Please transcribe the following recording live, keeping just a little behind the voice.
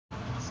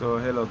So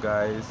hello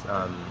guys,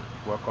 and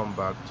welcome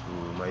back to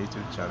my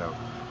YouTube channel.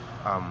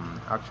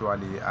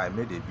 Actually I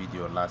made a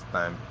video last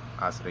time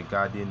as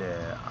regarding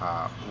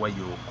when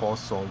you call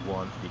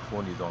someone, the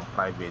phone is on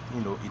private.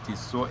 It is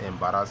so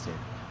embarrassing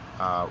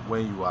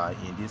when you are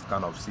in this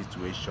kind of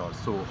situation.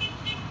 So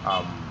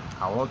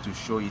I want to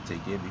show it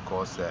again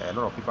because a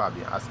lot of people have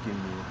been asking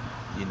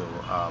me,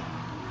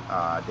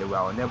 they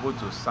were unable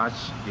to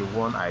search the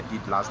one I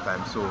did last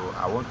time. So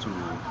I want to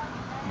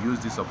use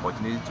this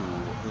opportunity to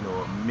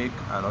make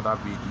another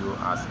video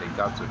as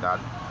regard to that.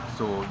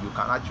 So you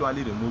can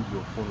actually remove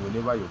your phone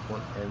whenever your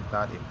phone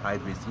entered in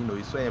privacy.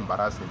 It's so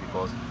embarrassing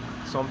because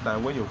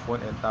sometimes when your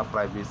phone enter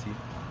privacy,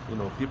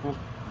 people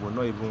will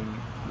not even,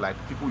 like,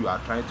 people you are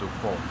trying to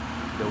call,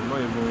 they will not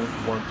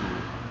even want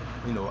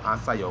to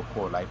answer your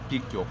call, like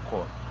pick your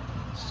call.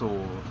 So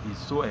it's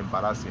so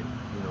embarrassing,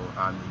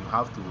 and you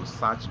have to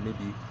search,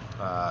 maybe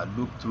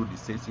look through the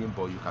setting,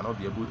 but you cannot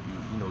be able,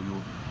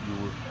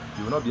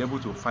 you will not be able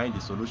to find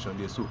the solution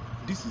there. So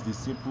this is the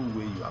simple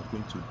way you are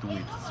going to do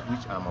it,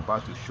 which I'm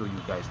about to show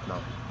you guys now.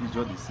 This is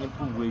just the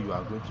simple way you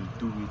are going to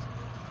do it,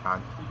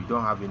 and you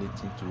don't have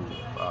anything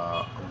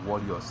to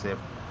worry yourself.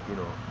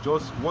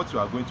 Just what you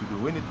are going to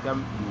do anytime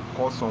you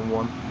call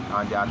someone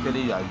and they are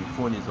telling you that your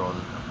phone is on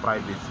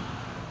privacy,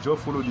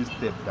 just follow this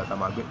step that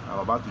I'm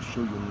about to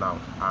show you now,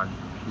 and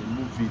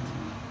remove it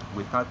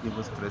without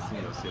even stressing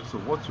yourself. So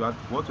what you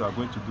are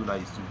going to do now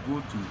is to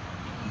go to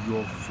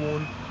your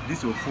phone. This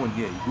is your phone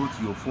here. You go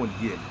to your phone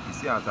here. You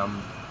see, as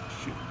I'm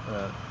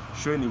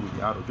showing you with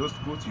the arrow, just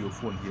go to your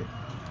phone here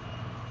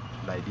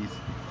like this.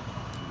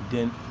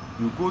 Then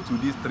you go to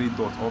these three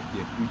dots up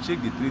here. You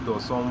check the three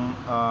dots.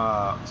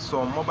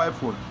 Some mobile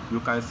phone, you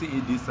can see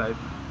it this side,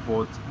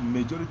 but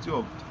majority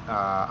of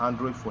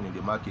Android phone in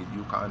the market,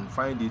 you can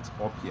find it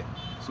up here.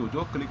 So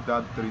just click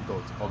that three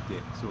dots up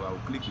there. So I will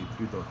click the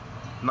three dots.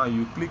 Now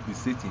you click the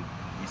setting.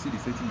 You see the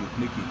setting, you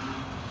click it.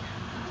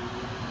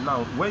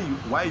 Now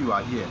while you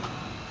are here,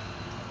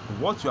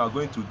 what you are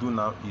going to do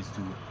now is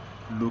to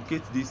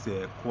locate this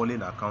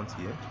calling account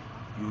here.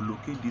 You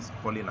locate this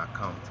calling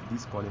account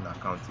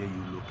here.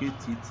 You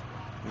locate it.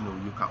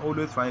 You can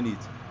always find it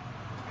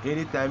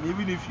anytime,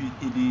 even if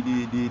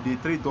the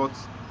three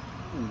dots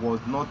was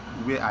not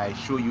where I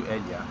show you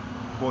earlier,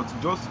 but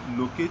just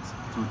locate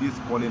to this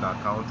calling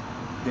account,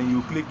 then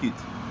you click it.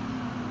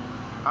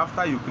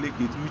 After you click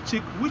it, you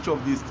check which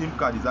of the SIM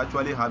card is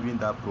actually having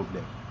that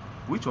problem,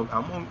 which of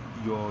among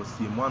your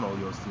SIM 1 or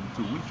your SIM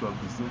 2, which of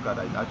the SIM card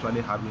is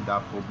actually having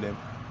that problem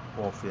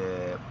of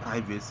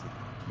privacy,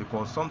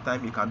 because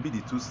sometimes it can be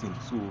the two SIM.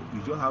 So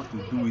you just have to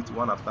do it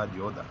one after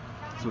the other.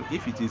 So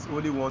if it is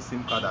only one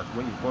SIM card, that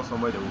when you call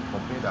somebody, they will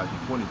complain that the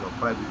phone is on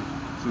private.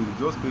 So you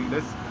just click,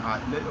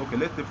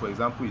 let's say for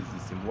example is the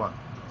SIM 1.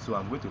 So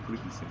I'm going to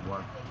click the SIM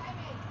 1.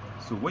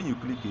 So when you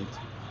click it,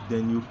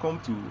 then you come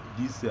to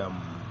this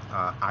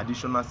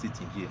additional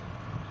setting here.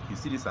 You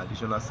see this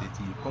additional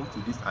setting, you come to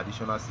this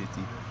additional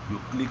setting, you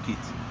click it.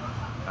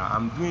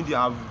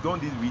 I've done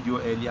this video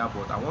earlier,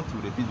 but I want to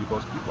repeat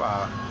because people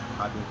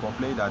have been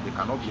complaining that they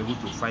cannot be able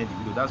to find the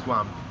video. That's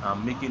why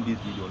I'm making this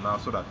video now,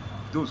 so that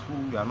those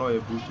who are not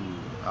able to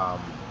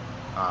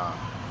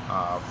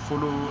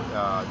follow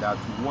that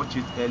watch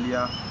it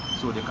earlier,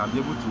 so they can be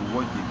able to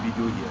watch the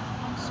video here.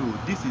 So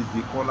this is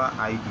the caller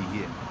ID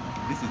here.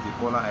 This is the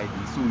caller ID.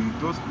 So you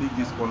just click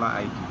this caller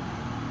ID.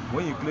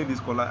 When you click this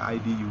caller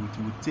ID, it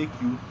will take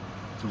you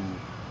to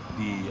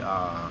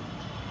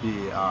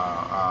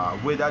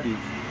whether the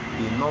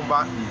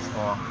number is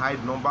on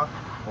hide number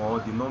or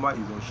the number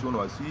is on show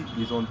number. See,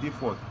 it's on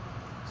default.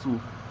 So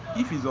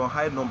if it's on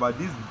hide number,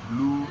 this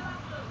blue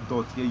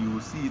dot here, you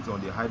will see it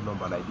on the hide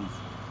number like this.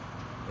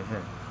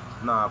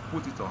 Now I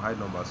put it on hide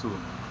number. So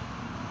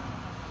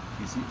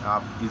you see,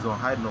 it's on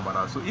hide number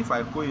now. So if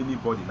I call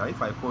anybody now,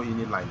 if I call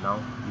any line now,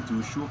 it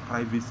will show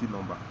privacy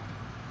number.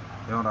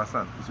 You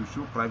understand? It will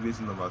show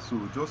privacy number. So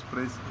just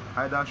press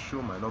either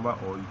show my number,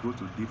 or you go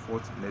to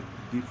default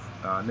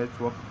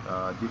network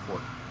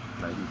default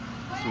like this.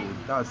 So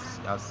that's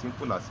as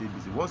simple as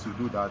ABC. Once you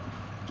do that,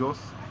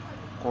 just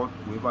call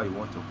whoever you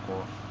want to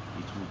call.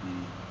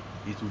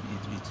 It is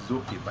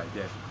okay by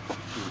then.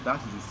 So that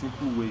is the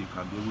simple way you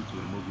can be able to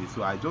remove it.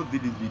 So I just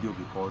did this video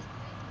because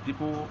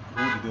people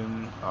who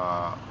didn't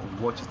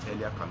watch it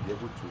earlier can be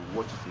able to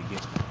watch it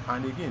again.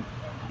 And again,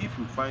 if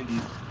you find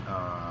this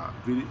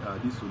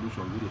this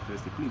solution really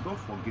interesting, please don't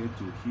forget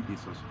to hit the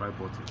subscribe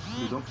button.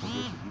 Please don't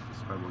forget to hit the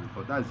subscribe button,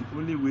 because that's the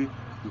only way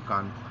you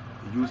can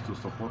use to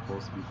support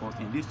us. Because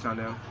in this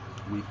channel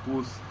we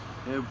post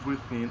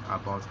everything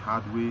about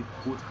hardware,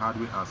 both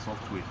hardware and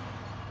software,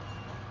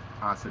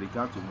 as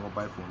regard to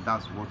mobile phone.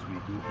 That's what we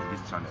do in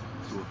this channel.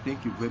 So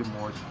thank you very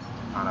much,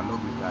 and I love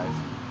you guys.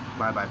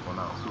 Bye bye for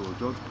now. So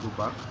just go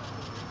back,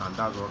 and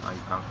that's all. And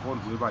you can call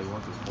whoever you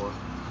want to call.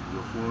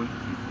 Your phone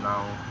is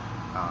now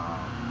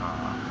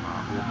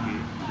okay.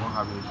 You don't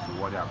have anything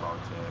to worry about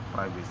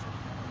privacy.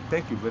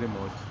 Thank you very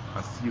much,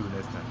 and see you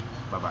next time.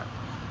 Bye bye.